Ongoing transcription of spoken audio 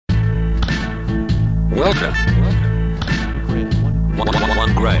Welcome.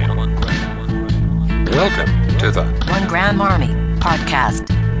 One Gram. Welcome to the One Gram Army Podcast.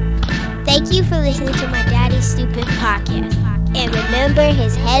 Thank you for listening to my daddy's stupid podcast. And remember,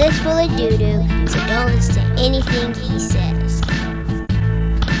 his head is full of doo-doo, so don't listen to anything he says.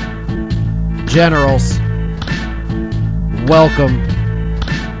 Generals, welcome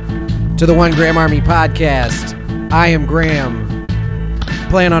to the One Gram Army Podcast. I am Graham.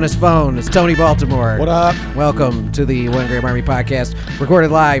 Playing on his phone is Tony Baltimore. What up? Welcome to the One Gram Army Podcast, recorded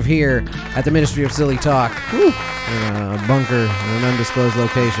live here at the Ministry of Silly Talk. In a bunker in an undisclosed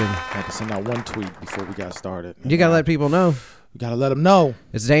location. Had to send out one tweet before we got started. You gotta let people know. We gotta let them know.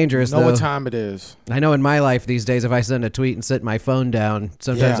 It's dangerous, Know though. what time it is. I know in my life these days, if I send a tweet and sit my phone down,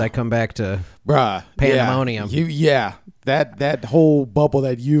 sometimes Yeah. I come back to Bruh. pandemonium. Yeah. That whole bubble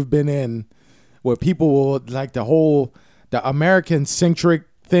that you've been in where people will like the American-centric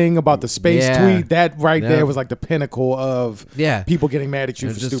thing about the space tweet, that right there was like the pinnacle of people getting mad at you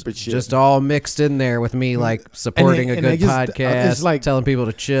for stupid shit. Just all mixed in there with me, like supporting a good podcast, it's like telling people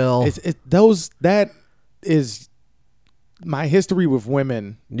to chill. That is my history with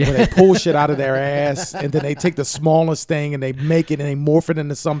women, where they pull shit out of their ass and then they take the smallest thing and they make it and they morph it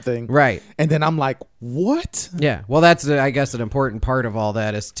into something. Right. And then I'm like, what? Yeah. Well, that's, I guess, an important part of all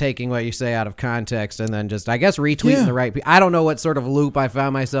that is taking what you say out of context and then just, I guess, retweeting the right people. I don't know what sort of loop I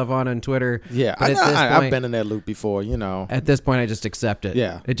found myself on Twitter. Yeah. But I've been in that loop before, you know. At this point, I just accept it.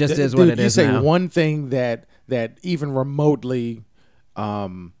 Yeah. It just is what it is now. You say now. one thing that even remotely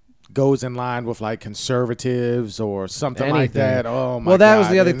goes in line with like conservatives or something like that. Oh my God. Well, that was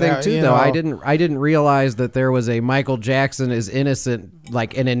the other thing too, though. Know, I didn't realize that there was a Michael Jackson is innocent,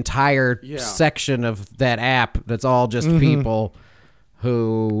 like an entire section of that app that's all just people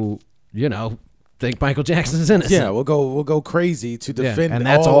who, you know, think Michael Jackson's innocent. Yeah, we'll go crazy to defend, and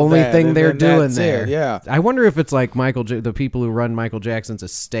that's the all only that, thing and they're then doing that's there. it, yeah, I wonder if it's like the people who run Michael Jackson's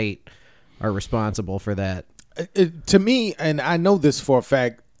estate are responsible for that. To me, and I know this for a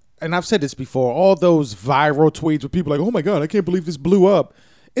fact, and I've said this before, all those viral tweets with people like, oh my God, I can't believe this blew up.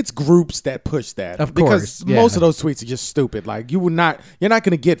 It's groups that push that. Of course. Because yeah. most of those tweets are just stupid. Like you're not going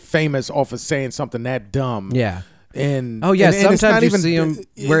to get famous off of saying something that dumb. Yeah. And sometimes you see them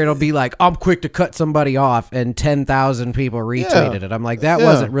where it'll be like, I'm quick to cut somebody off, and 10,000 people retweeted it. I'm like, that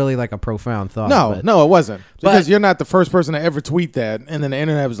wasn't really like a profound thought. No, it wasn't. Because you're not the first person to ever tweet that, and then the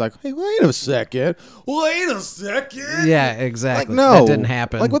internet was like, hey, wait a second. Yeah, exactly. Like, no. That didn't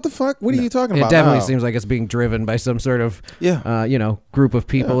happen. Like, what the fuck? What are you talking about? It definitely seems like it's being driven by some sort of, group of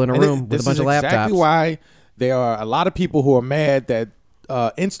people in a room with a bunch of laptops. This is exactly why there are a lot of people who are mad that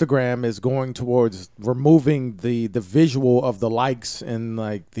Instagram is going towards removing the visual of the likes and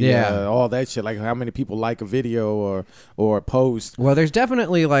like all that shit, like how many people like a video or a post. Well, there's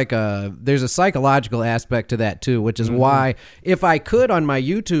definitely there's a psychological aspect to that too, which is why if I could on my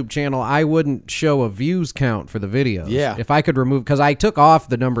YouTube channel, I wouldn't show a views count for the videos. Yeah. If I could remove, because I took off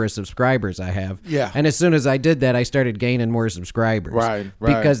the number of subscribers I have. Yeah. And as soon as I did that, I started gaining more subscribers. Right.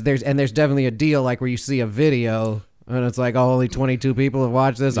 Because there's definitely a deal like where you see a video and it's like, only 22 people have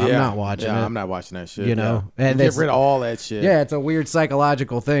watched this. I'm not watching it. I'm not watching that shit. You know, and get rid of all that shit. Yeah, it's a weird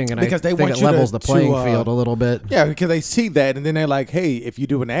psychological thing, and because I think it levels the playing field a little bit. Yeah, because they see that, and then they're like, hey, if you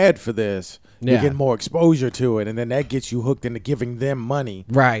do an ad for this, you get more exposure to it, and then that gets you hooked into giving them money.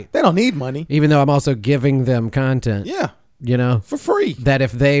 Right. They don't need money. Even though I'm also giving them content. Yeah. You know, for free. That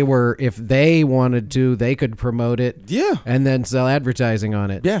if they wanted to, they could promote it. Yeah. And then sell advertising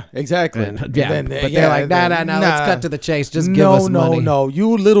on it. Yeah, exactly. But they're like, no, let's cut to the chase. Just give us money. No,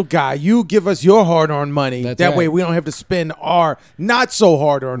 you little guy, you give us your hard-earned money. That way we don't have to spend our not so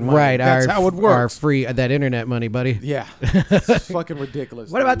hard-earned money. Right. That's how it works. Our free, that internet money, buddy. Yeah. It's fucking ridiculous.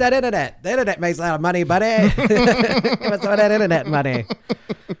 What about that internet? The internet makes a lot of money, buddy. Give us some of that internet money.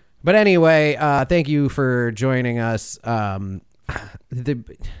 But anyway, thank you for joining us. I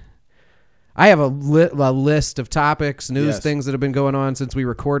have a list of topics, news things that have been going on since we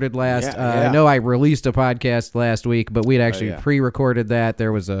recorded last. I know I released a podcast last week, but we'd actually pre-recorded that.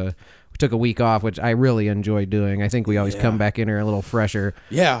 We took a week off, which I really enjoy doing. I think we always come back in here a little fresher.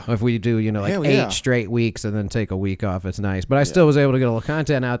 Yeah. If we do, 8 straight weeks and then take a week off, it's nice. But I still was able to get a little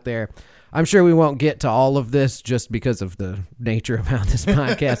content out there. I'm sure we won't get to all of this just because of the nature of how this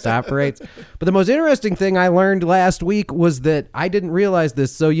podcast operates. But the most interesting thing I learned last week was that I didn't realize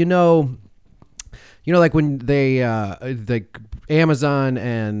this. So, like when they, Amazon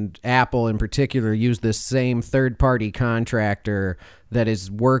and Apple in particular use this same third-party contractor that is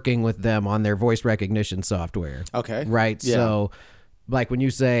working with them on their voice recognition software. Okay. Right? Yeah. So like when you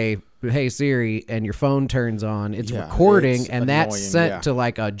say, "Hey Siri," and your phone turns on, it's Yeah, recording, it's and that's annoying, sent yeah. to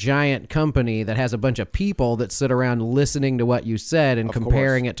like a giant company that has a bunch of people that sit around listening to what you said and Of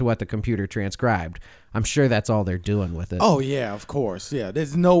comparing it to what the computer transcribed. I'm sure that's all they're doing with it. Oh yeah, of course. Yeah,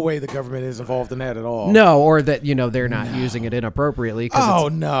 there's no way the government is involved in that at all. No, or that they're not using it inappropriately. Oh,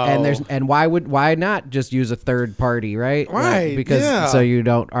 no. And why not just use a third party, right? Right, Because yeah. so you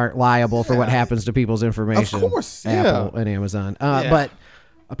aren't liable for what happens to people's information. Of course, yeah. Apple and Amazon. Yeah. But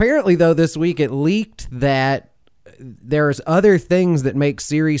apparently, though, this week it leaked that there's other things that make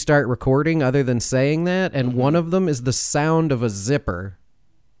Siri start recording other than saying that, and one of them is the sound of a zipper.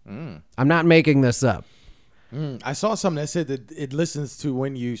 I'm not making this up. I saw something that said that it listens to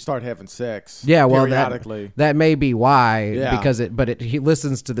when you start having sex. Yeah, well, periodically. that may be why. Yeah. Because he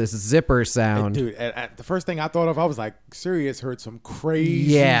listens to this zipper sound. Dude, the first thing I thought of, I was like, Siri has heard some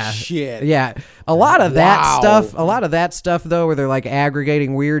crazy shit. Yeah. A lot of that Wow. stuff though, where they're like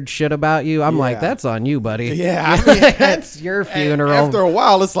aggregating weird shit about you. I'm like, Yeah. that's on you, buddy. Yeah, I mean, That's your funeral. After a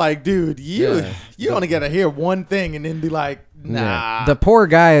while, it's like, dude, you Yeah. only got to hear one thing and then be like, nah. Yeah. The poor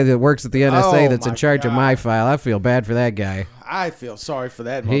guy that works at the NSA Oh, that's in my charge of God. my file. I feel bad for that guy. I feel sorry for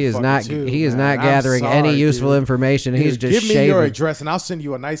that. He is motherfucker, not. too, He is man. not I'm gathering any sorry, useful dude. information. He's Dude, just give me your shaving. address and I'll send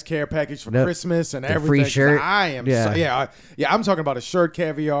you a nice care package for No, Christmas and the everything. free 'cause shirt. I am. Yeah. I'm talking about a shirt,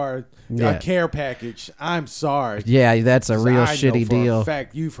 caviar, Yeah. a care package. I'm sorry. Yeah, that's a 'Cause real I know shitty for deal. In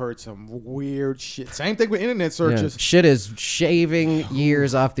fact, you've heard some weird shit. Same thing with internet Yeah. searches. Shit is shaving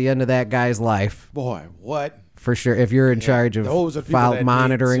years off the end of that guy's life. Boy, what? For sure, if you're in charge of Those are people that need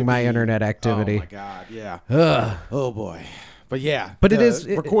monitoring to my be- internet activity. Oh my god, yeah. Ugh. Oh boy. But yeah. But it is-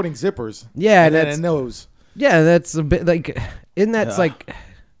 recording zippers. Yeah, and that's- then those. Yeah, that's a bit like,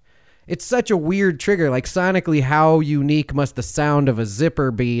 it's such a weird trigger. Like sonically, how unique must the sound of a zipper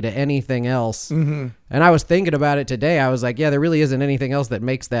be to anything else? Mm-hmm. And I was thinking about it today. I was like, yeah, there really isn't anything else that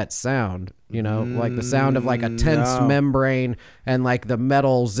makes that sound. You know, like the sound of like a tense No. membrane and like the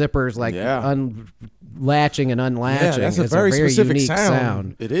metal zippers, like Yeah. latching and unlatching. Yeah, that's a It's very specific unique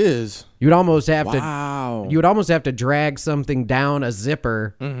sound. It is. You'd almost have Wow. to. You would almost have to drag something down a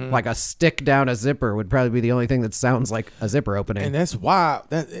zipper, Mm-hmm. like a stick down a zipper would probably be the only thing that sounds like a zipper opening. And that's why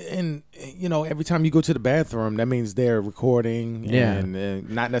every time you go to the bathroom, that means they're recording Yeah. and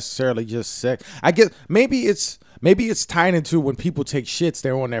not necessarily just sex. I guess maybe it's tied into when people take shits,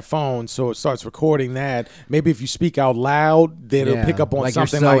 they're on their phone, so it starts recording that. Maybe if you speak out loud, then Yeah. it'll pick up on Like you're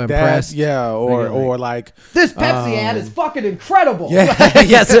something so like impressed. that. Yeah, or Like you're or like This Pepsi ad is fucking incredible. Yeah.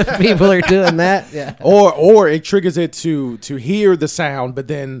 Yes, if people are doing that. Yeah. or it triggers it to hear the sound, but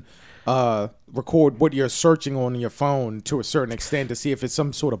then record what you're searching on your phone to a certain extent to see if it's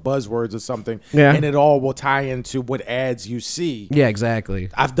some sort of buzzwords or something. Yeah. And it all will tie into what ads you see. Yeah, exactly.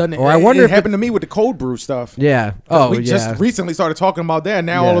 I've done it. Or I wonder it if happened to me with the cold brew stuff. Yeah. Oh, we yeah. just recently started talking about that.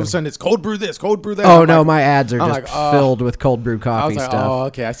 Now all Yeah. of a sudden it's cold brew this, cold brew that. Oh I'm no, like- my ads are I'm just like, filled with cold brew I coffee was like, stuff. oh,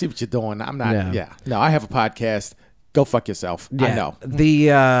 okay, I see what you're doing. I'm not. Yeah. Yeah. No, I have a podcast. Go fuck yourself. I know.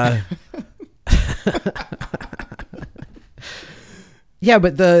 The yeah,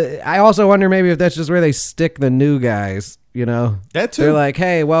 but I also wonder maybe if that's just where they stick the new guys. You know, That too. They're like,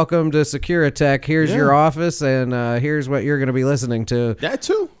 hey, welcome to Securitech. Here's Yeah. your office, and here's what you're going to be listening to. That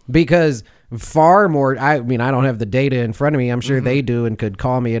too. Because far more, I mean, I don't have the data in front of me. I'm sure Mm-hmm. they do and could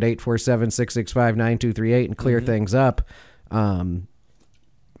call me at 847-665-9238 and clear Mm-hmm. things up.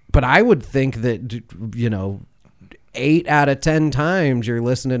 But I would think that, 8 out of 10 times you're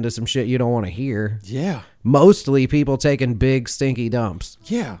listening to some shit you don't want to hear. Yeah. Mostly people taking big stinky dumps.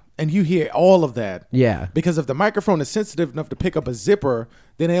 Yeah. And you hear all of that. Yeah. Because if the microphone is sensitive enough to pick up a zipper,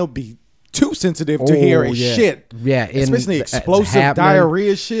 then it'll be too sensitive to hear a yeah. shit. Yeah, Especially it's explosive happening.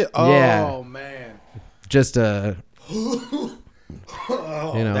 diarrhea shit. Oh, Yeah. man. Just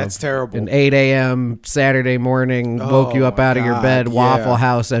That's terrible. An 8 a.m. Saturday morning woke you up my out of your God, bed, yeah. Waffle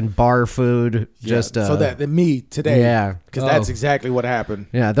House and bar food. Just so that me today. Yeah. Because Oh. that's exactly what happened.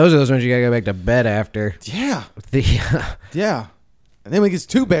 yeah, those are those ones you gotta go back to bed after. Yeah. The Yeah. And then when it gets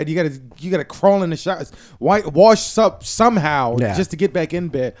too bad, you gotta crawl in the showers, wash up somehow Yeah. just to get back in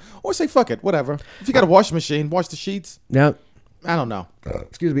bed, or say fuck it, whatever. If you got a washing machine, wash the sheets. no, I don't know.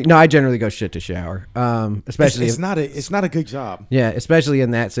 excuse me. No, I generally go shit to shower. Especially It's not a good job. yeah, especially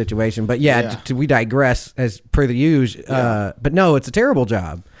in that situation. But yeah, Yeah. we digress as per the usual. Yeah. But no, it's a terrible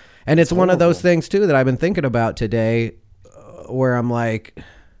job, and it's one of those things too that I've been thinking about today, where I'm like,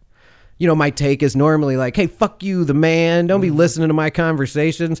 my take is normally like, hey, fuck you, the man. Don't be listening to my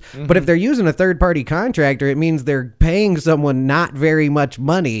conversations. But if they're using a third party contractor, it means they're paying someone not very much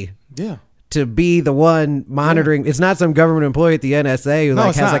money Yeah. to be the one monitoring. It's not some government employee at the NSA who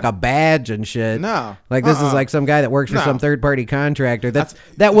like has like a badge and shit. No. Like this is like some guy that works for some third party contractor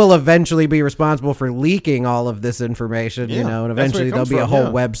that will eventually be responsible for leaking all of this information, you know, and eventually there'll be a whole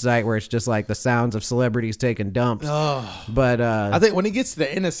website where it's just like the sounds of celebrities taking dumps. But I think when it gets to the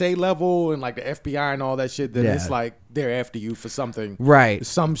NSA level and like the FBI and all that shit, then it's like they're after you for something. Right.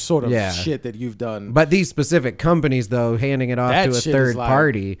 Some sort of shit that you've done. But these specific companies, though, handing it off to a third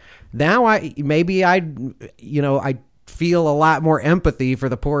party, now I feel a lot more empathy for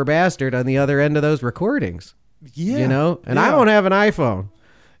the poor bastard on the other end of those recordings. Yeah. You know? And I don't have an iPhone.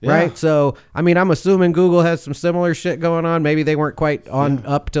 Right. So, I mean, I'm assuming Google has some similar shit going on. Maybe they weren't quite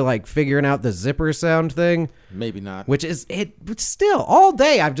up to like figuring out the zipper sound thing. Maybe not. Which is it. But still, all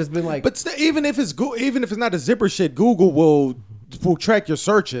day I've just been like. But even if it's not a zipper shit, Google will track your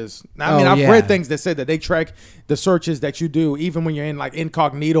searches. I mean, I've read things that say that they track the searches that you do, even when you're in like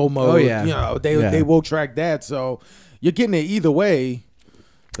incognito mode. You know, they will track that. So you're getting it either way.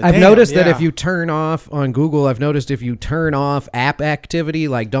 I've noticed that if you turn off on Google, if you turn off app activity,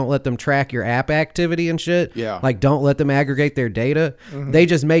 like don't let them track your app activity and shit. Yeah. Like don't let them aggregate their data. They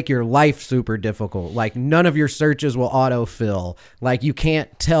just make your life super difficult. Like none of your searches will autofill. Like you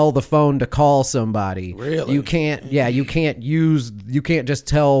can't tell the phone to call somebody. Really? You can't just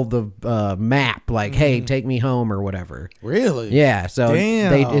tell the map like, hey, take me home or whatever. Really? Yeah. So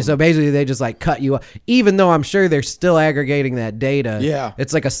so basically they just like cut you off. Even though I'm sure they're still aggregating that data. Yeah.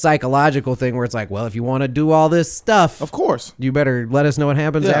 It's like a psychological thing where it's like, well, if you want to do all this stuff, of course, you better let us know what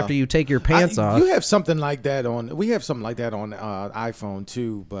happens after you take your pants off. You have something like that on. We have something like that on iPhone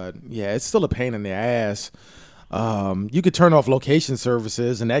too, but yeah, it's still a pain in the ass. You could turn off location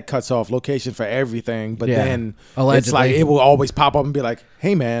services, and that cuts off location for everything. But then allegedly, it's like it will always pop up and be like,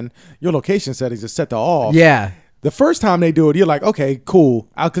 "Hey, man, your location settings are set to off." Yeah. The first time they do it, you're like, okay, cool.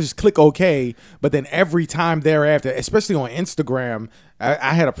 I'll just click OK. But then every time thereafter, especially on Instagram,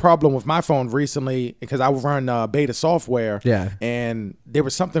 I had a problem with my phone recently because I run beta software. Yeah. And there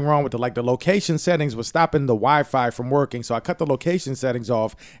was something wrong with the location settings was stopping the Wi-Fi from working. So I cut the location settings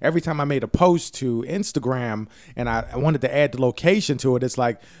off. Every time I made a post to Instagram and I wanted to add the location to it, it's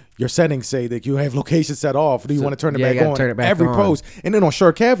like, your settings say that you have location set off. Do you want to turn it back on? Turn it back every on. post. And then on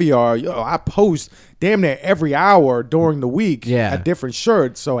Shirt Caviar, I post damn near every hour during the week a different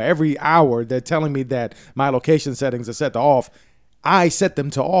shirt. So every hour they're telling me that my location settings are set to off. I set them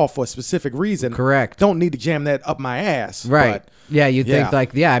to off for a specific reason. Correct. Don't need to jam that up my ass. Right. But, you think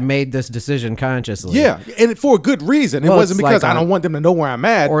like, I made this decision consciously. Yeah, and for a good reason. It wasn't because I don't want them to know where I'm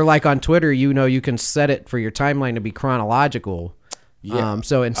at. Or like on Twitter, you can set it for your timeline to be chronological. Yeah.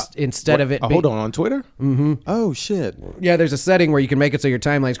 So instead of it hold on Twitter? Mm-hmm. Oh, shit. Yeah, there's a setting where you can make it so your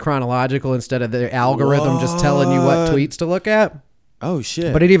timeline's chronological instead of the algorithm just telling you what tweets to look at. Oh,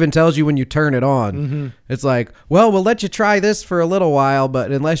 shit. But it even tells you when you turn it on. Mm-hmm. It's like, well, we'll let you try this for a little while,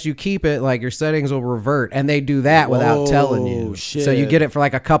 but unless you keep it, like your settings will revert. And they do that without telling you. Shit. So you get it for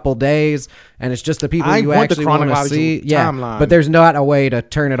like a couple days, and it's just the people you actually want to see. Timeline. But there's not a way to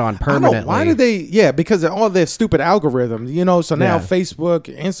turn it on permanently. Why do they? Yeah, because of all their stupid algorithms, So now Facebook,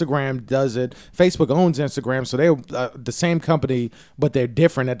 Instagram does it. Facebook owns Instagram, so they're the same company, but they're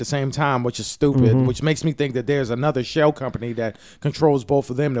different at the same time, which is stupid. Which makes me think that there's another shell company that controls both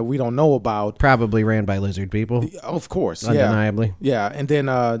of them that we don't know about. Probably ran by lizard people. Of course, undeniably. Yeah, and then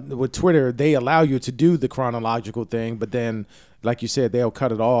with Twitter, they allow you to do the chronological thing, but then, like you said, they'll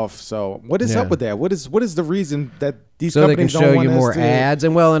cut it off. So what is up with that? What is the reason that these companies don't want us to? So they can show you more ads,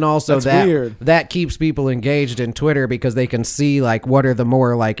 and also that keeps people engaged in Twitter because they can see like what are the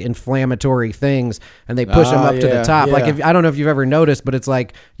more like inflammatory things, and they push them up to the top. Like I don't know if you've ever noticed, but it's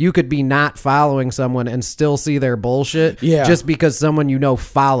like you could be not following someone and still see their bullshit just because someone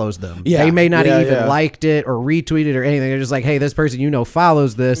follows them. They may not even liked it or retweeted or anything. They're just like, hey, this person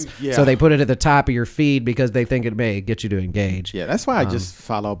follows this, so they put it at the top of your feed because they think it may get you to engage. Yeah, that's why I just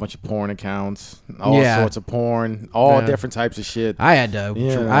follow a bunch of porn accounts, all sorts of porn, all different types of shit. I had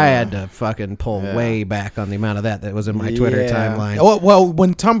to fucking pull way back on the amount of that was in my Twitter timeline. Well,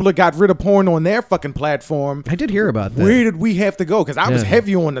 when Tumblr got rid of porn on their fucking platform, I did hear about that. Where did we have to go? Because I was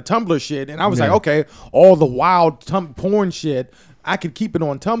heavy on the Tumblr shit, and I was like, okay, all the wild porn shit, I could keep it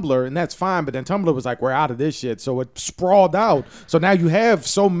on Tumblr, and that's fine. But then Tumblr was like, we're out of this shit. So it sprawled out. So now you have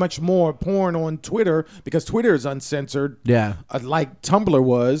so much more porn on Twitter because Twitter is uncensored. Yeah. Like Tumblr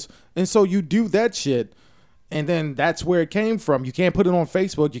was. And so you do that shit. And then that's where it came from. You can't put it on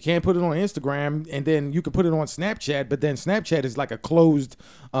Facebook. You can't put it on Instagram. And then you can put it on Snapchat. But then Snapchat is like a closed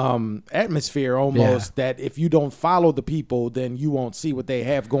atmosphere almost, that if you don't follow the people, then you won't see what they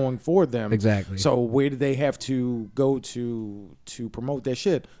have going for them. Exactly. So where do they have to go to promote their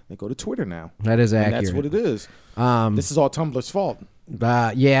shit? They go to Twitter now. That is accurate. And that's what it is. This is all Tumblr's fault.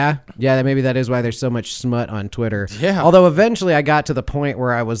 Yeah, maybe that is why there's so much smut on Twitter. Yeah. Although eventually I got to the point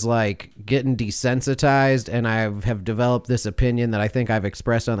where I was like getting desensitized, and I have developed this opinion that I think I've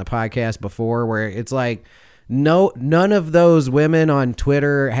expressed on the podcast before, where it's like, none of those women on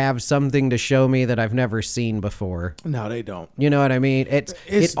Twitter have something to show me that I've never seen before. No, they don't. You know what I mean? It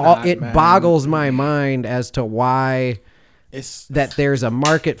man. boggles my mind as to why. That there's a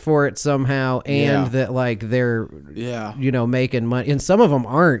market for it somehow, and that like they're making money, and some of them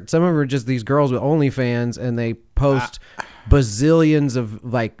aren't. Some of them are just these girls with OnlyFans, and they post bazillions of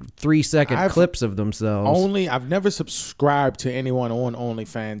like 3-second clips of themselves. I've never subscribed to anyone on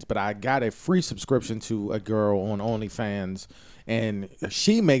OnlyFans, but I got a free subscription to a girl on OnlyFans, and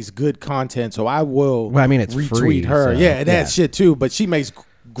she makes good content, so I will. Well, I mean, it's retweet free, her. So, that shit too, but she makes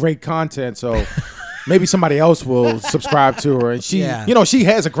great content, so. Maybe somebody else will subscribe to her, and she, she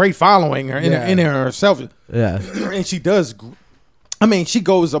has a great following in herself. Yeah, and she does. I mean, she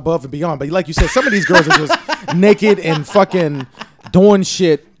goes above and beyond. But like you said, some of these girls are just naked and fucking doing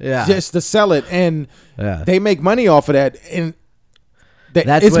shit just to sell it, and they make money off of that. And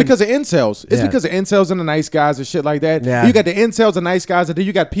it's because of incels. It's because of incels and the nice guys and shit like that. Yeah. You got the incels and nice guys, and then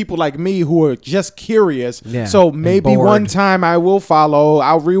you got people like me who are just curious. Yeah. So maybe one time I will follow.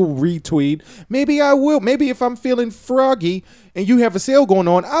 I'll retweet. Maybe I will. Maybe if I'm feeling froggy and you have a sale going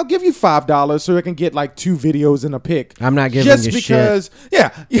on, I'll give you $5 so I can get like 2 videos and a pic. I'm not giving you shit.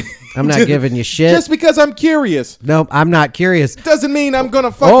 I'm not giving you shit. Just because I'm curious. Nope, I'm not curious. Doesn't mean I'm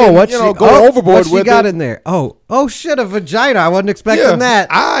gonna fucking go overboard with it. What she got in there? Oh shit, a vagina. I wasn't expecting that.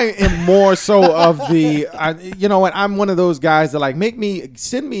 I am more so of the, you know what? I'm one of those guys that like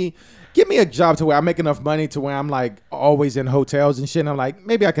give me a job to where I make enough money to where I'm like always in hotels and shit. And I'm like,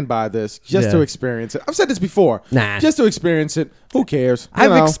 maybe I can buy this just to experience it. I've said this before. Nah. Just to experience it. Who cares?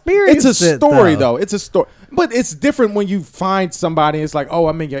 I've experienced it. It's a story though. It's a story. But it's different when you find somebody. It's like, oh,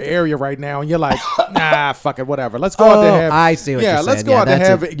 I'm in your area right now. And you're like, nah, fuck it, whatever. Let's go out there. I see what you're saying. Let's go out there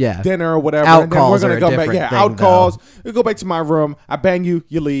have dinner or whatever. Out and then calls we're going to go back. Yeah, out calls. We go back to my room. I bang you.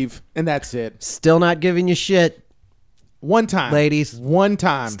 You leave. And that's it. Still not giving you shit. One time. Ladies. One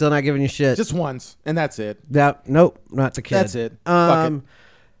time. Still not giving you shit. Just once. And that's it. Nope. Not the kid. That's it. Fuck it.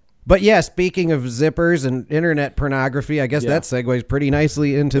 But yeah, speaking of zippers and internet pornography, I guess that segues pretty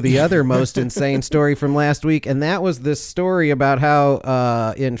nicely into the other most insane story from last week. And that was this story about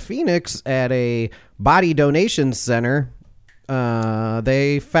how in Phoenix at a body donation center,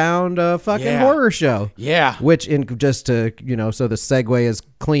 they found a fucking horror show. Yeah. Which, just to, so the segue is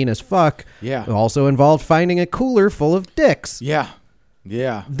clean as fuck. Yeah. Also involved finding a cooler full of dicks. Yeah.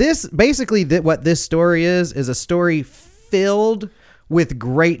 Yeah. This, basically, what this story is a story filled with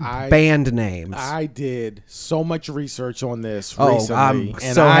great band names. I did so much research on this recently. I'm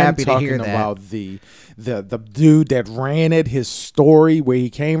so happy to hear that. About the dude that ran it, his story, where he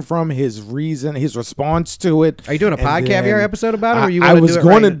came from, his reason, his response to it. Are you doing a podcast episode about it? Or you I was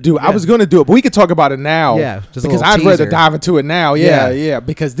going to do it, but we could talk about it now. Yeah, because I'd rather dive into it now. Yeah,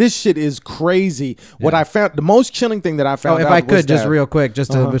 because this shit is crazy. Yeah. What I found, the most chilling thing that I found. If I could, just real quick,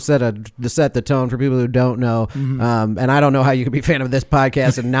 just to set the tone for people who don't know, and I don't know how you could be a fan of this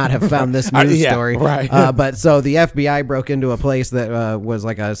podcast and not have found this news story. Right. But so the FBI broke into a place that was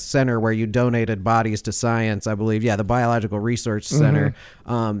like a center where you donated bodies to science, I believe. Yeah, the Biological Research Center.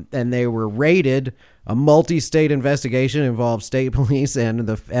 And they were raided. A multi-state investigation involved state police and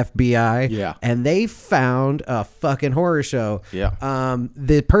the FBI. Yeah. And they found a fucking horror show. Yeah.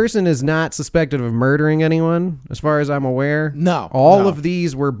 The person is not suspected of murdering anyone, as far as I'm aware. No. All of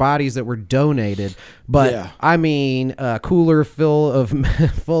these were bodies that were donated. But, I mean, a cooler full of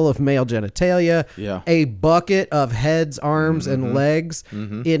male genitalia. Yeah. A bucket of heads, arms, and legs.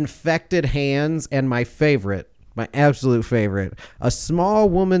 Infected hands. And my absolute favorite, a small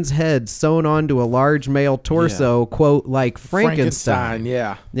woman's head sewn onto a large male torso, quote, like Frankenstein.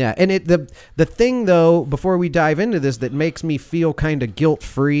 Yeah. And the thing, though, before we dive into this, that makes me feel kind of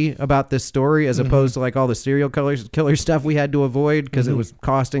guilt-free about this story, as opposed to like all the serial killer stuff we had to avoid because it was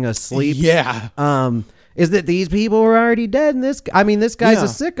costing us sleep. Yeah. Is that these people were already dead, and this guy's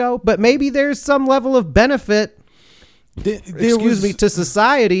a sicko, but maybe there's some level of benefit, to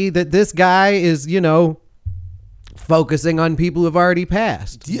society, that this guy is, focusing on people who've already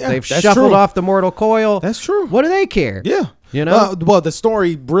passed. Yeah, they've shuffled off the mortal coil. That's true. What do they care? Yeah. You know? Well, the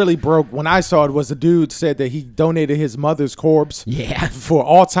story really broke when I saw it. Was a dude said that he donated his mother's corpse, for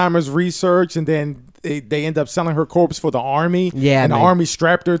Alzheimer's research, and then they end up selling her corpse for the army. Yeah, and the army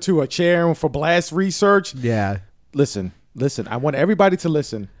strapped her to a chair for blast research. Yeah. Listen. I want everybody to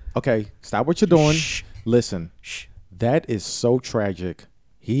listen. Okay, stop what you're doing. Shh. Listen. Shh. That is so tragic.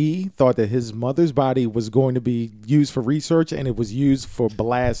 He thought that his mother's body was going to be used for research, and it was used for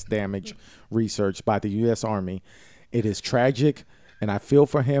blast damage research by the U.S. Army. It is tragic, and I feel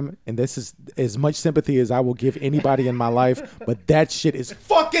for him, and this is as much sympathy as I will give anybody in my life, but that shit is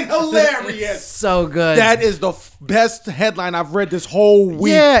fucking hilarious. So good. That is the best headline I've read this whole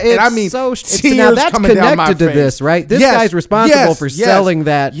week. Yeah, it's and I mean, so tears now that's coming down my connected to face. this, right? This Yes, guy's responsible for selling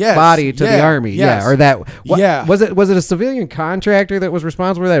that body to the army. Yes. Yeah, or that. Was it a civilian contractor that was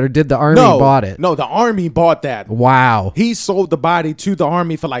responsible for that, or did the army bought it? No, the army bought that. Wow. He sold the body to the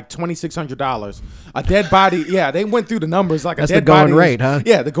army for like $2,600. A dead body. Yeah, they went through the numbers. Like That's a dead the going body rate, huh?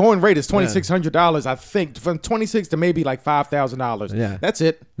 Yeah, the going rate is $2,600. I think from $26,000 to maybe like $5,000. Yeah, that's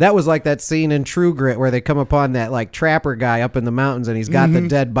it. That was like that scene in True Grit where they come upon that like trapper guy up in the mountains, and he's got the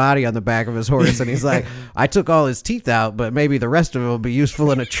dead body on the back of his horse, and he's like, "I took all his teeth out, but maybe the rest of it will be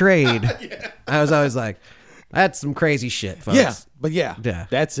useful in a trade." I was always like, "That's some crazy shit, folks." Yeah, but yeah,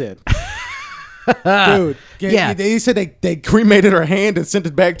 that's it. Dude, they said they cremated her hand and sent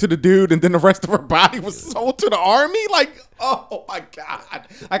it back to the dude, and then the rest of her body was sold to the army. Like, oh my god!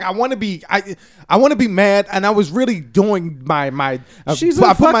 Like, I want to be mad, and I was really doing my. I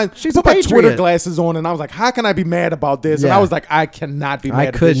put my Twitter glasses on, and I was like, how can I be mad about this? And I was like, I cannot be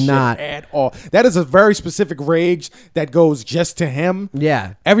mad. I could not at all. That is a very specific rage that goes just to him.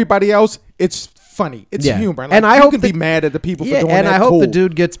 Yeah, everybody else, it's funny. It's humor. Like, and I hope be mad at the people for doing that. And I hope the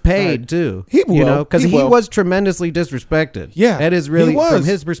dude gets paid too. He will. You know, because he was tremendously disrespected. Yeah. That is really, from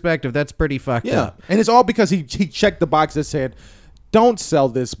his perspective, that's pretty fucked up. And it's all because he checked the box that said, don't sell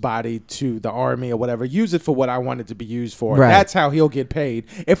this body to the army or whatever. Use it for what I want it to be used for. Right. That's how he'll get paid.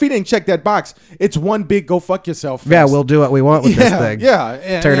 If he didn't check that box, it's one big go fuck yourself fest. Yeah, we'll do what we want with this thing.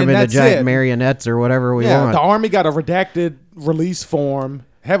 Yeah. Turn them into giant marionettes or whatever we want. The army got a redacted release form,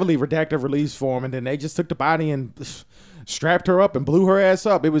 heavily redacted release form, and then they just took the body and strapped her up and blew her ass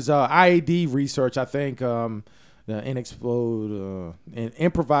up. It was IED research, I think. The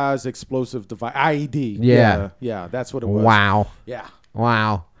improvised explosive device, IED. Yeah, that's what it was. Wow. Yeah.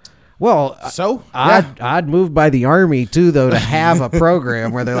 Wow. Well, so I'd move by the army too, though, to have a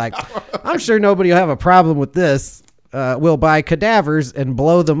program where they're like, I'm sure nobody will have a problem with this. We'll buy cadavers and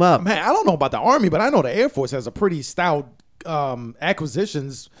blow them up. Man, I don't know about the army, but I know the Air Force has a pretty stout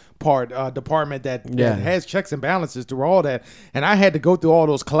acquisitions department that has checks and balances through all that, and I had to go through all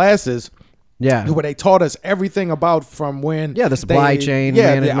those classes where they taught us everything about from when the supply chain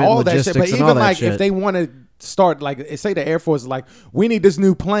management, all that logistics, shit. But and even all that like shit. If they want to start, like, say the Air Force is like, we need this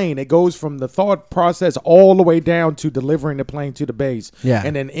new plane, it goes from the thought process all the way down to delivering the plane to the base.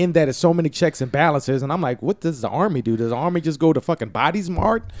 And then in that is so many checks and balances, and I'm like, what does the army do? Does the army just go to fucking body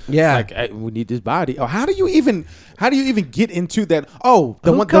smart? Like, hey, we need this body. Oh, how do you even get into that? Oh,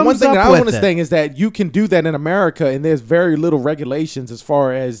 the one thing that I want to say is that you can do that in America, and there's very little regulations as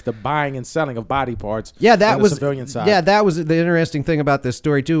far as the buying and selling of body parts. That was the civilian side. That was the interesting thing about this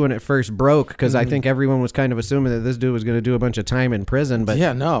story too when it first broke, because I think everyone was kind of assuming that this dude was going to do a bunch of time in prison, but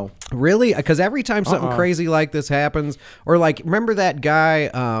really, because every time something crazy like this happens, or like, remember that guy,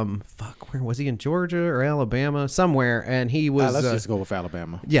 where was he, in Georgia or Alabama, somewhere, and he was let's just go with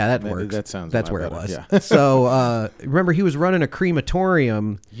Alabama. That works. That sounds that's where better. It was. So remember, he was running a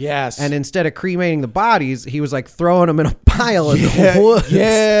crematorium, and instead of cremating the bodies, he was like throwing them in a pile in the woods.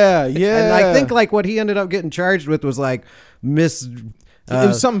 And I think like what he ended up getting charged with was like it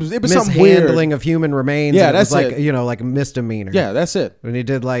was something mishandling weird of human remains. Yeah, that's like, it. Like a misdemeanor. Yeah, that's it. When he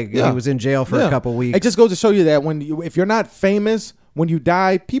did he was in jail for a couple weeks. It just goes to show you that if you're not famous, when you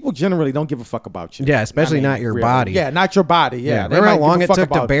die, people generally don't give a fuck about you. Yeah, especially not your body. Yeah, not your body. Yeah. Remember how long it took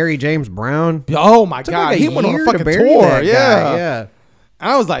to bury James Brown? Oh my God, he went on a fucking tour. Yeah. And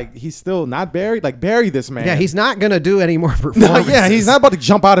I was like, he's still not buried? Like, bury this man. Yeah, he's not going to do any more performances. He's not about to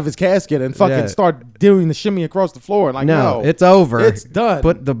jump out of his casket and fucking start doing the shimmy across the floor. Like, no, it's over. It's done.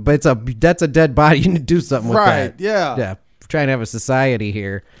 But that's a dead body. You need to do something with that. Right, yeah. Yeah, trying to have a society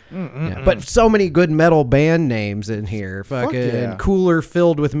here. Yeah. But so many good metal band names in here. Fucking cooler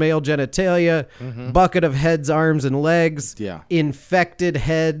filled with male genitalia, bucket of heads, arms, and legs, infected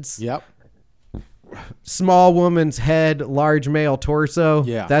heads. Yep. Small woman's head, large male torso.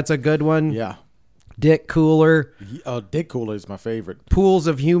 Yeah. That's a good one. Yeah. Dick cooler. Dick cooler is my favorite. Pools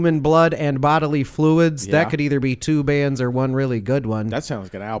of human blood and bodily fluids. That could either be two bands or one really good one. That sounds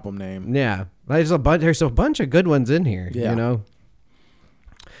like an album name. Yeah. There's a bunch of good ones in here. Yeah. You know,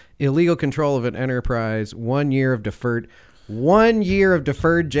 illegal control of an enterprise, 1 year of deferred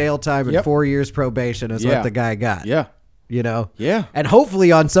jail time and 4 years probation is what the guy got. Yeah. You know? Yeah. And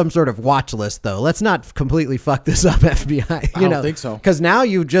hopefully on some sort of watch list, though. Let's not completely fuck this up, FBI. I don't think so. Because now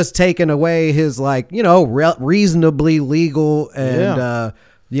you've just taken away his, like, you know, reasonably legal and,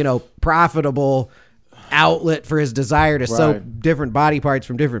 you know, profitable outlet for his desire to sew different body parts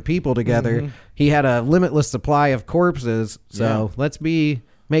from different people together. He had a limitless supply of corpses. So let's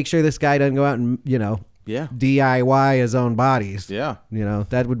make sure this guy doesn't go out and, you know, DIY his own bodies. Yeah. You know,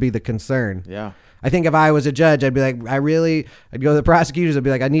 that would be the concern. Yeah. I think if I was a judge, I'd be like, I'd go to the prosecutors. I'd be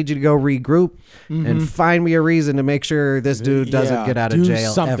like, I need you to go regroup and find me a reason to make sure this dude doesn't get out of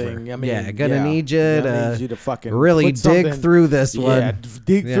jail something. ever. I mean, need you to fucking really dig through this one. Yeah,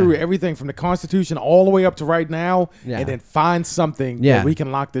 dig through everything from the Constitution all the way up to right now, and then find something that we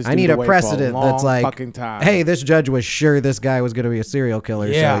can lock this dude I need a away precedent for a long that's like, fucking time. Hey, this judge was sure this guy was going to be a serial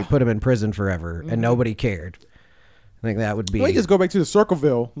killer, so he put him in prison forever, and nobody cared. I think that would be. Well, you just go back to the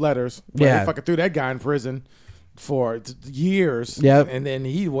Circleville letters. Where they fucking threw that guy in prison for years. Yeah, and then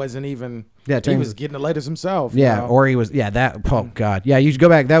he wasn't even. Yeah, he was getting the letters himself. Yeah, you know? or he was. Yeah, that. Oh God. Yeah, you should go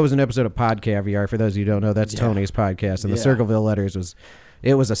back. That was an episode of Pod Caviar. For those of you who don't know, that's Tony's podcast, and the Circleville letters was.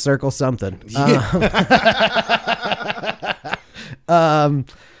 It was a circle something.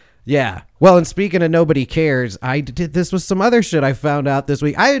 Yeah. Well, and speaking of nobody cares, this was some other shit I found out this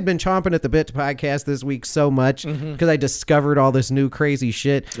week. I had been chomping at the bit to podcast this week so much because I discovered all this new crazy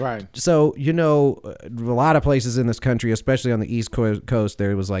shit. Right. So, you know, a lot of places in this country, especially on the East Coast,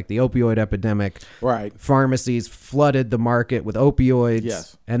 there was like the opioid epidemic. Right. Pharmacies flooded the market with opioids.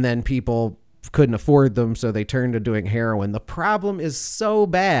 Yes. And then people couldn't afford them, so they turned to doing heroin. The problem is so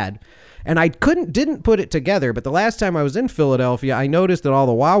bad. And I didn't put it together, but the last time I was in Philadelphia, I noticed that all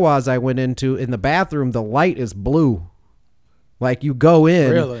the Wawas I went into, in the bathroom, the light is blue. Like you go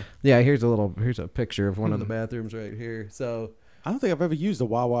in. Really? Yeah, here's a picture of one of the bathrooms right here. So I don't think I've ever used a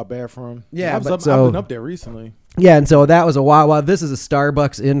Wawa bathroom. Yeah, I've been up there recently. Yeah, and so that was a Wawa. This is a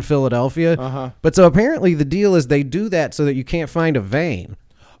Starbucks in Philadelphia. Uh-huh. But so apparently the deal is they do that so that you can't find a vein.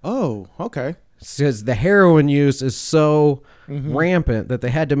 Oh, okay. Because the heroin use is so rampant that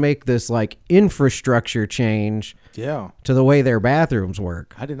they had to make this like infrastructure change to the way their bathrooms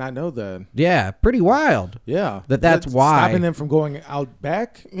work. I did not know that. Yeah, pretty wild. Yeah. That's why. Stopping them from going out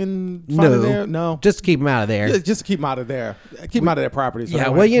back in front of there? No. Just to keep them out of there. Just keep them out of there. Keep them out of their property. So yeah,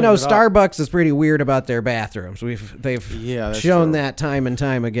 well, you know, Starbucks is pretty weird about their bathrooms. They've shown that time and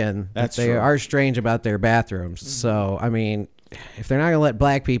time again. They are strange about their bathrooms. So, I mean, if they're not going to let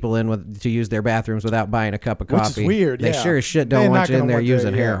black people in to use their bathrooms without buying a cup of coffee, which is weird, they sure as shit don't want you in there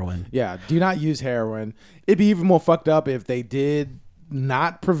using heroin. Yeah, do not use heroin. It'd be even more fucked up if they did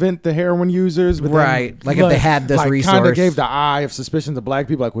not prevent the heroin users. But right, like if they had this resource. Kind of gave the eye of suspicion to black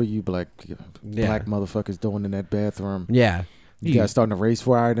people, like, what are you black motherfuckers doing in that bathroom? Yeah. You guys starting a race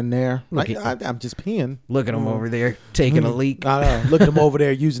riot in there? Like, I'm just peeing. Look at them over there taking a leak. I know. Look at them over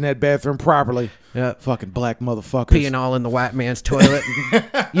there using that bathroom properly. Yeah. Fucking black motherfuckers. Peeing all in the white man's toilet.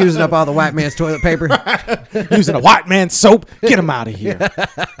 Using up all the white man's toilet paper. Using a white man's soap. Get them out of here.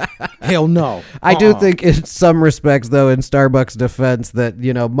 Hell no. I do think in some respects, though, in Starbucks' defense, that,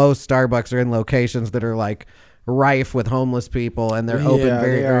 you know, most Starbucks are in locations that are like rife with homeless people, and they're open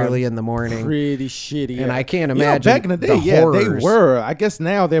very early in the morning. Pretty shitty. And I can't imagine. Back in the day, they were. I guess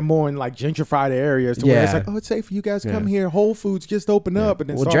now they're more in like gentrified areas to where it's like, oh, it's safe for you guys to come here. Whole Foods just open up,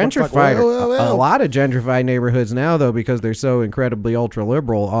 and then gentrified. A lot of gentrified neighborhoods now, though, because they're so incredibly ultra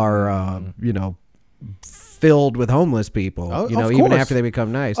liberal, are you know, filled with homeless people, you know, even after they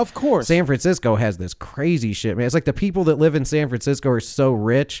become nice. Of course. San Francisco has this crazy shit, man. It's like the people that live in San Francisco are so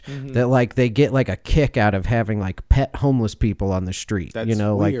rich that like they get like a kick out of having like pet homeless people on the street. That's you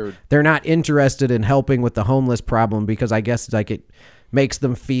know, weird. Like they're not interested in helping with the homeless problem because I guess like it makes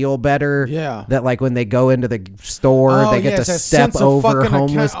them feel better. Yeah. That like when they go into the store, they get to step over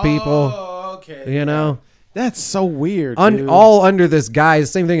homeless people. Oh, okay. You know? That's so weird. All under this guise.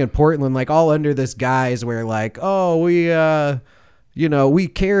 Same thing in Portland. Like all under this guise where like, oh, we, you know, we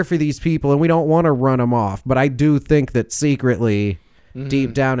care for these people and we don't want to run them off. But I do think that secretly,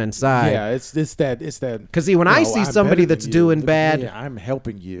 deep down inside, it's that. Because see, when I see somebody that's doing bad, I'm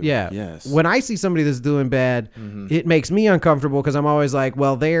helping you. Yeah. Yes. When I see somebody that's doing bad, it makes me uncomfortable because I'm always like,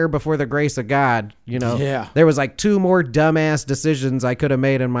 well, there before the grace of God, you know. Yeah. There was like 2 more dumbass decisions I could have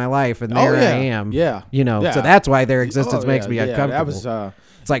made in my life, and there I am. Yeah. You know. Yeah. So that's why their existence makes me uncomfortable. That was.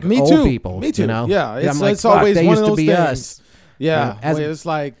 It's like me old too. people. Me too. You know? Yeah. I'm like, it's always they one used of those to be things. us. Yeah. You know, it's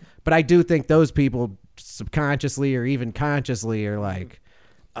like. But I do think those people subconsciously or even consciously are like,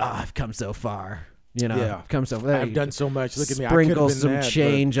 I've come so far. You know, Yeah. I've come so far. I've done so much. Look at me. I Sprinkle could've been some that,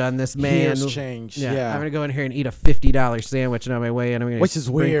 change on this man. Here's change. Yeah, Yeah. I'm gonna go in here and eat a $50 sandwich, and on my way in, I'm gonna Which is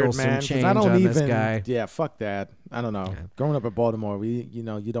weird, some man. 'Cause change I don't on even. this guy. Yeah, fuck that. I don't know. Growing up in Baltimore, you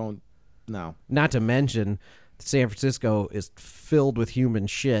don't. No. Not to mention, San Francisco is filled with human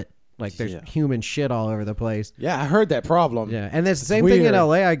shit. Like there's human shit all over the place. Yeah, I heard that problem. Yeah, and it's the same thing in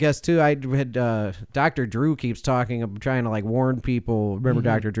LA, I guess too. I had Dr. Drew keeps trying to like warn people. Remember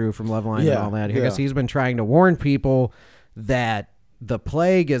Dr. Drew from Loveline and all that? I guess he's been trying to warn people that the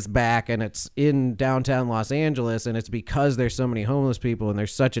plague is back and it's in downtown Los Angeles, and it's because there's so many homeless people and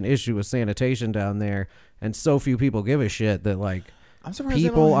there's such an issue with sanitation down there, and so few people give a shit that like I'm surprised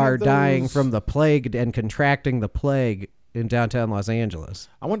people are dying from the plague and contracting the plague in downtown Los Angeles.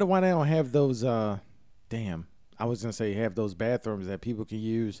 I wonder why they don't have those. Damn, I was gonna say have those bathrooms that people can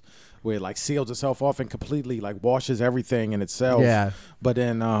use where it like seals itself off and completely like washes everything in itself. Yeah, but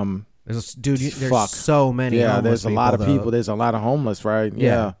then there's so many. Yeah, there's people, a lot of though. people. There's a lot of homeless, right?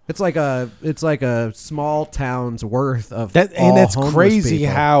 Yeah. It's like a small town's worth of that, and that's homeless crazy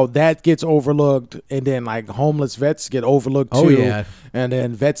people. how that gets overlooked, and then like homeless vets get overlooked too. Oh, yeah. And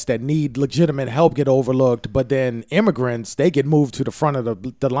then vets that need legitimate help get overlooked, but then immigrants they get moved to the front of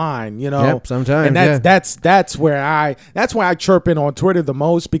the line. You know, Yep, sometimes, and that's where I chirp in on Twitter the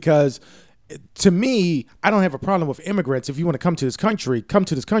most, because to me, I don't have a problem with immigrants. If you want to come to this country,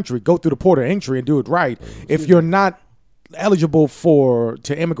 go through the port of entry and do it right. If you're not eligible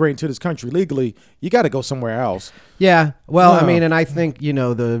to immigrate into this country legally, you got to go somewhere else. Yeah. Well, I No. mean, and I think,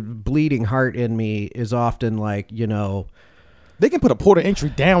 the bleeding heart in me is often like, They can put a port of entry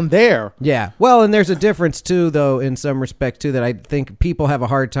down there. Yeah. Well, and there's a difference too, though, in some respect too, that I think people have a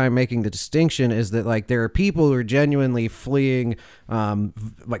hard time making the distinction is that like there are people who are genuinely fleeing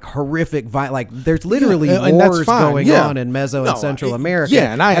like horrific like there's literally and that's wars fine. going Yeah. on in Meso No, and Central I- America.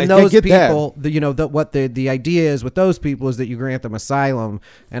 yeah, and I those get that. people, what the idea is with those people is that you grant them asylum,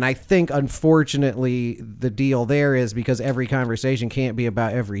 and I think unfortunately the deal there is because every conversation can't be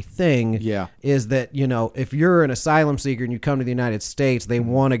about everything. Yeah. Is that if you're an asylum seeker and you come to the United States, they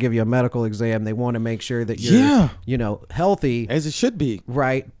want to give you a medical exam. They want to make sure that you're, healthy. As it should be.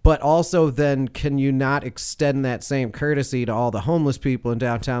 Right. But also then can you not extend that same courtesy to all the homeless people in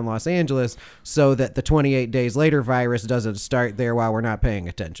downtown Los Angeles so that the 28 days later virus doesn't start there while we're not paying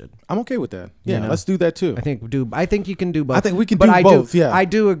attention? I'm okay with that. Yeah, You know? let's do that too. I think you can do both. I think we can but do both, yeah. I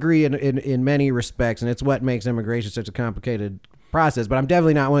do agree in many respects, and it's what makes immigration such a complicated process. But I'm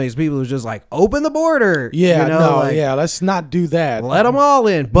definitely not one of these people who's just like open the border. Yeah, let's not do that. Let them all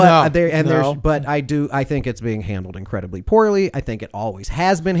in, but No, but I think it's being handled incredibly poorly. I think it always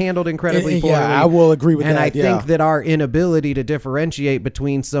has been handled incredibly poorly. Yeah, I will agree with and that. I think that our inability to differentiate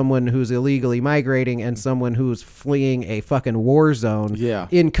between someone who's illegally migrating and someone who's fleeing a fucking war zone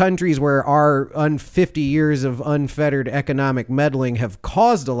in countries where our 50 years of unfettered economic meddling have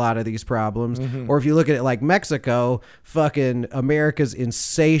caused a lot of these problems. Or if you look at it like Mexico, fucking America's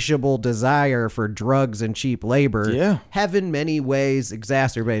insatiable desire for drugs and cheap labor have in many ways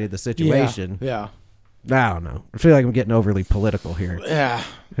exacerbated the situation. Yeah. I don't know. I feel like I'm getting overly political here. Yeah.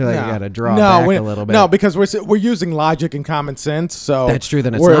 I feel like you got to draw back a little bit. No, because we're using logic and common sense. So that's true.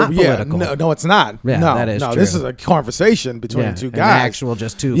 Then it's not political. No, it's not. Yeah, no, that is no. true. This is a conversation between two guys. An actual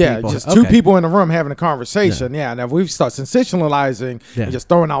just two people. Just two people in a room having a conversation. Yeah. Now if we start sensationalizing and just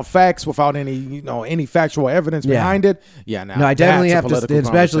throwing out facts without any factual evidence behind it. Yeah. Now, no, I definitely have to,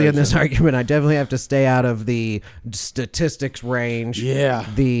 especially in this conversation. argument, I definitely have to stay out of the statistics range. Yeah.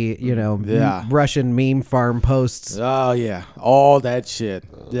 The Russian meme farm posts. Oh yeah, all that shit.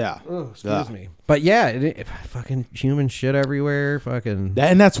 Yeah. Excuse me. But yeah, fucking human shit everywhere. Fucking.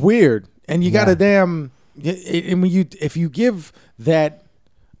 And that's weird. And you got to if you give that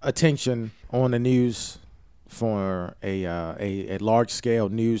attention on the news for a large scale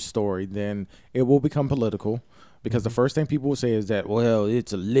news story, then it will become political. Because the first thing people will say is that, well,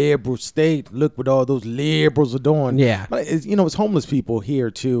 it's a liberal state. Look what all those liberals are doing. Yeah. But, it's homeless people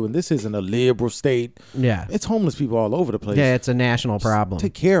here, too. And this isn't a liberal state. Yeah. It's homeless people all over the place. Yeah, it's a national problem.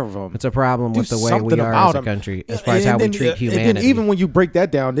 Take care of them. It's a problem with the way we are as a country, as far as how we treat humanity. And then even when you break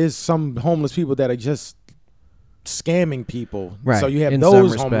that down, there's some homeless people that are just scamming people. Right. So you have In those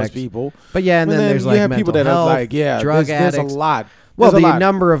some homeless respects. people. But yeah, and then there's like mental people that health, are like, drug addicts. There's a lot. Well, the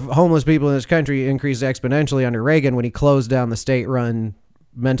number of homeless people in this country increased exponentially under Reagan when he closed down the state-run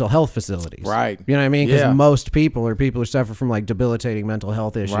mental health facilities. Right. You know what I mean? Because Yeah. most people who suffer from like debilitating mental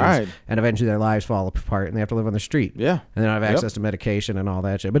health issues, Right. and eventually their lives fall apart and they have to live on the street. Yeah. And they don't have access to medication and all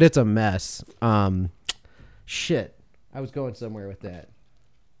that shit. But it's a mess. Shit. I was going somewhere with that.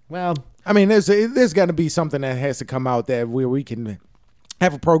 Well, I mean, there's got to be something that has to come out that where we can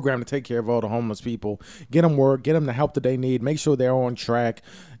have a program to take care of all the homeless people, get them work, get them the help that they need, make sure they're on track,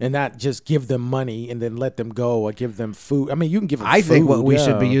 and not just give them money and then let them go or give them food. I mean, you can give them I food, think what we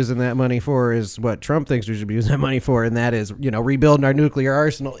should be using that money for is what Trump thinks we should be using that money for, and that is, rebuilding our nuclear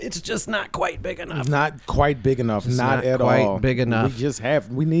arsenal. It's just not quite big enough. Not quite big enough. Not at quite all. Big enough.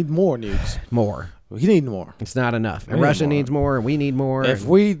 We need more nukes. More. We need more. It's not enough. And Russia needs more, and we need more. If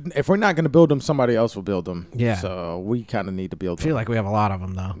we're not going to build them, somebody else will build them. Yeah. So we kind of need to build them. I feel like we have a lot of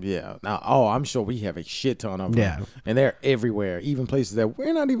them, though. Yeah. Now, I'm sure we have a shit ton of them. Yeah. And they're everywhere, even places that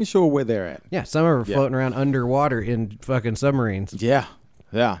we're not even sure where they're at. Yeah, some are floating around underwater in fucking submarines. Yeah.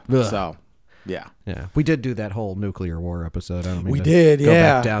 Yeah. Ugh. So, yeah. Yeah, we did do that whole nuclear war episode. I don't mean We to did, go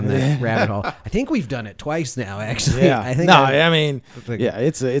yeah. back down that rabbit hole. I think we've done it twice now, actually. Yeah. I think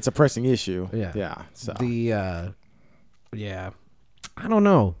it's a pressing issue. Yeah. Yeah. So, I don't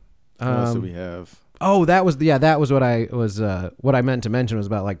know. what else do we have? Oh, that was what I was what I meant to mention was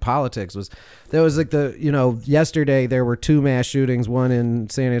about like politics. Was there was like yesterday there were 2 mass shootings, one in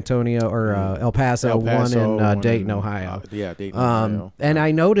San Antonio or El Paso, one in Dayton, Ohio. Dayton, Ohio. And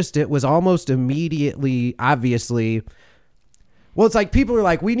I noticed it was almost immediately, obviously. Well, it's like people are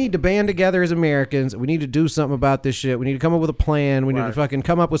like, we need to band together as Americans. We need to do something about this shit. We need to come up with a plan. We need to fucking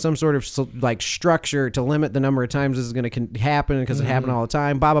come up with some sort of like structure to limit the number of times this is going to happen because it happened all the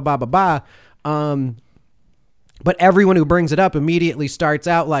time. Blah, blah, blah, blah, blah. But everyone who brings it up immediately starts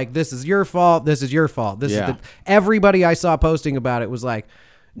out like, this is your fault. This is your fault. Everybody I saw posting about it was like,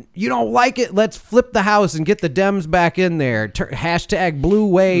 you don't like it? Let's flip the house and get the Dems back in there. Hashtag blue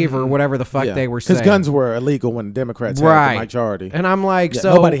wave or whatever the fuck they were saying. Because guns were illegal when the Democrats had the majority. And I'm like,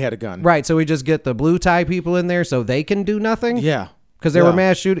 so nobody had a gun. Right. So we just get the blue tie people in there so they can do nothing? Yeah. Because there were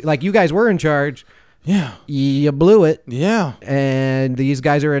mass shootings. Like, you guys were in charge. Yeah. You blew it. Yeah. And these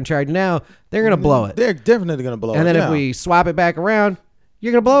guys are in charge now. They're going to blow it. They're definitely going to blow it. And then if we swap it back around,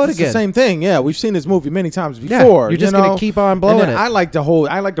 you're going to blow it again. It's the same thing. Yeah, we've seen this movie many times before. You're just going to keep on blowing it. I like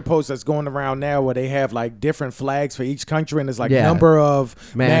the post that's going around now where they have like different flags for each country and there's like number of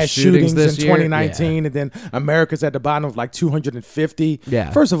mass shootings in 2019 and then America's at the bottom of like 250.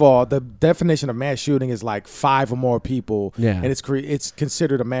 Yeah. First of all, the definition of mass shooting is like 5 or more people and it's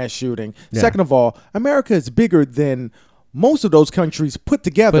considered a mass shooting. Yeah. Second of all, America is bigger than most of those countries put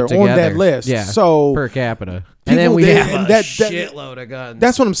together on that list. Yeah, so per capita. And then we have a shitload of guns.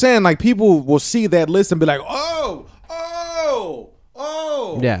 That's what I'm saying. Like, people will see that list and be like, oh,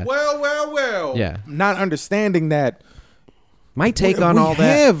 yeah. Well. Yeah. Not understanding that. My take on all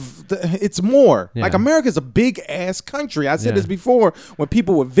that. It's more. Yeah. Like, America's a big-ass country. I said this before when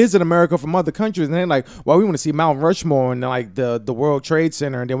people would visit America from other countries, and they're like, well, we want to see Mount Rushmore and, like, the World Trade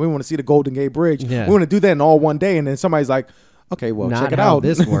Center, and then we want to see the Golden Gate Bridge. Yeah. We want to do that in all one day, and then somebody's like, okay, well, check it out.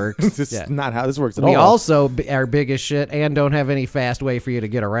 This works. This is not how this works at all. We also are big as shit and don't have any fast way for you to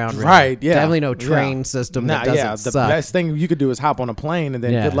get around. Really. Right, yeah. Definitely no train system that doesn't the suck. best thing you could do is hop on a plane and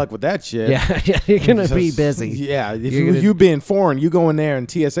then good luck with that shit. Yeah, you're going to be busy. Yeah, if you being foreign, you go in there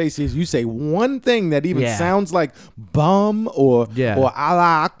and TSA sees you say one thing that even sounds like bum or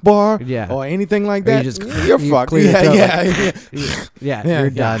Allah Akbar or anything like that, you're fucked. You're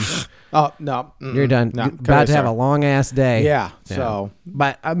done. Oh, no. You're done. No, about to have a long ass day. Yeah. So,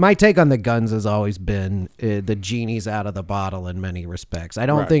 but my take on the guns has always been the genie's out of the bottle in many respects. I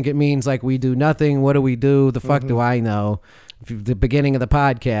don't think it means like we do nothing. What do we do? The fuck do I know? The beginning of the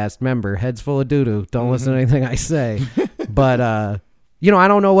podcast, remember, heads full of doo-doo. Don't listen to anything I say. But I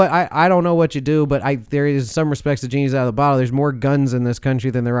don't know what I don't know what you do, but there is in some respects the genie's out of the bottle. There's more guns in this country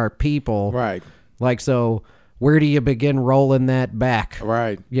than there are people. Right. Like, so where do you begin rolling that back?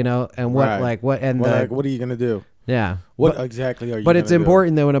 Right. And what what are you gonna do? Yeah. What exactly are you? But it's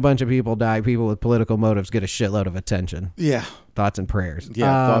important that when a bunch of people die, people with political motives get a shitload of attention. Yeah. Thoughts and prayers.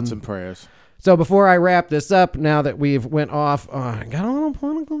 Yeah. Thoughts and prayers. So before I wrap this up, now that we've went off, I got a little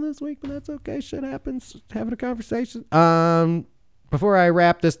political this week, but that's okay. Shit happens. Having a conversation. Before I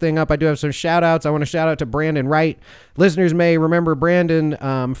wrap this thing up, I do have some shout outs. I want to shout out to Brandon Wright. Listeners may remember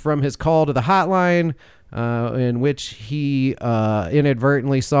Brandon from his call to the hotline, in which he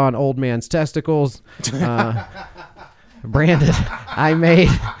inadvertently saw an old man's testicles. Brandon, I made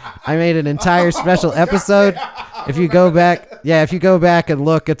an entire special episode. If you go back and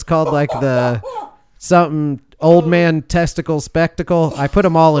look, it's called like the something old man testicle spectacle. I put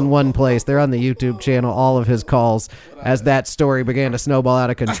them all in one place. They're on the YouTube channel, all of his calls, as that story began to snowball out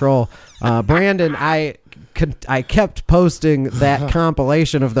of control. Brandon, I kept posting that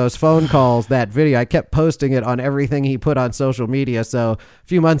compilation of those phone calls, that video. I kept posting it on everything he put on social media. So a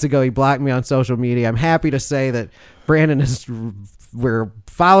few months ago, he blocked me on social media. I'm happy to say that Brandon has we're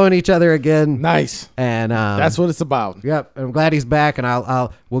following each other again. Nice. And that's what it's about. Yep. I'm glad he's back, and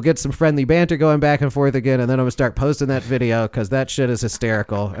we'll get some friendly banter going back and forth again, and then I'm gonna start posting that video because that shit is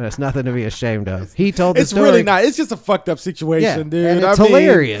hysterical and it's nothing to be ashamed of. He told the story. It's really not. It's just a fucked up situation, dude. And it's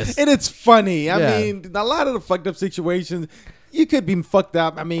hilarious. And it's funny. I mean, a lot of the fucked up situations, you could be fucked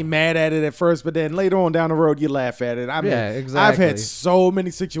up. I mean, mad at it at first, but then later on down the road, you laugh at it. I mean, exactly. I've had so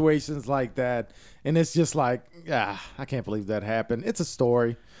many situations like that, and it's just like, I can't believe that happened. It's a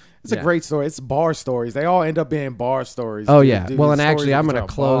story. It's a great story. It's bar stories. They all end up being bar stories. Oh, yeah. Well, and actually, I'm going to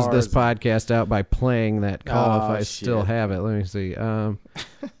close this podcast out by playing that call if I still have it. Let me see.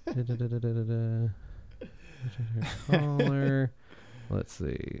 Caller. Let's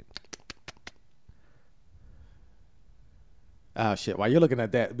see. Oh, shit. While you're looking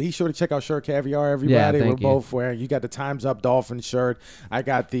at that, be sure to check out Shirt Caviar, everybody. Yeah, We're both wearing. You got the Time's Up Dolphin shirt. I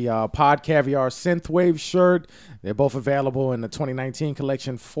got the Pod Caviar Synthwave shirt. They're both available in the 2019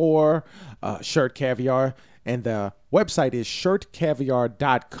 collection for Shirt Caviar. And the website is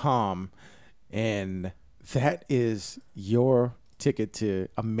shirtcaviar.com. And that is your ticket to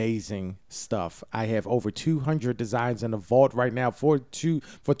amazing stuff. I have over 200 designs in the vault right now for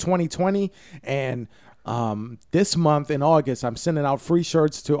 2020. And this month in August, I'm sending out free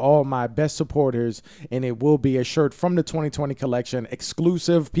shirts to all my best supporters, and it will be a shirt from the 2020 collection,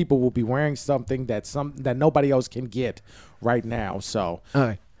 exclusive. People will be wearing something that nobody else can get right now. So, all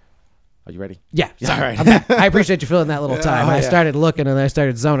right. Are you ready? Yeah. All right. I appreciate you filling that little time. I started looking and then I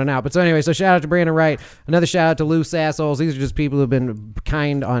started zoning out. But so anyway, so shout out to Brandon Wright. Another shout out to Loose Assholes. These are just people who have been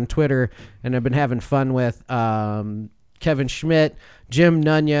kind on Twitter and have been having fun with Kevin Schmidt, Jim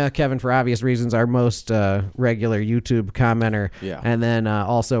Nunya, Kevin for obvious reasons, our most regular YouTube commenter, and then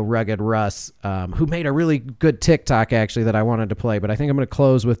also Rugged Russ, who made a really good TikTok actually that I wanted to play, but I think I'm going to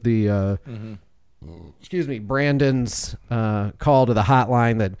close with the Brandon's call to the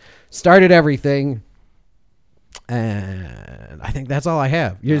hotline that started everything. And I think that's all I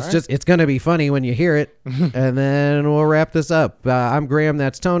have. It's going to be funny when you hear it. And then we'll wrap this up. I'm Graham.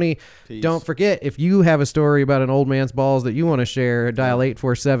 That's Tony. Peace. Don't forget, if you have a story about an old man's balls that you want to share, dial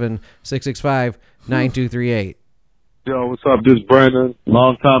 847-665-9238. Yo, what's up? This is Brandon.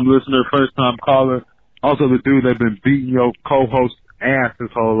 Long-time listener, first-time caller. Also the dude that's been beating your co-host ass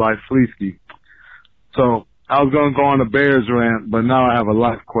his whole life, Fleesky. So I was going to go on a Bears rant, but now I have a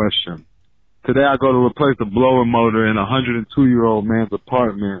life question. Today I go to replace the blower motor in a 102-year-old man's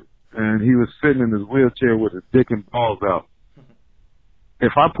apartment, and he was sitting in his wheelchair with his dick and balls out.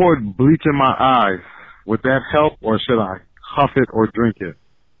 If I poured bleach in my eyes, would that help, or should I huff it or drink it?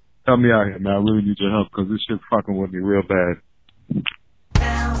 Help me out here, man. I really need your help because this shit's fucking with me real bad.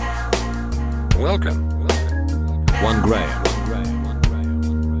 Welcome. 1 gram.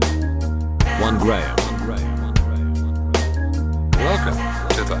 1 gram. Welcome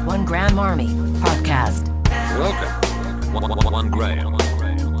to the 1 Gram Army Podcast. Welcome. 1 gram.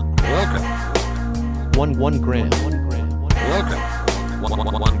 Welcome. 1 gram. Welcome.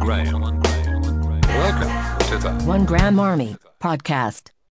 1 gram. Welcome to the 1 Gram Army Podcast.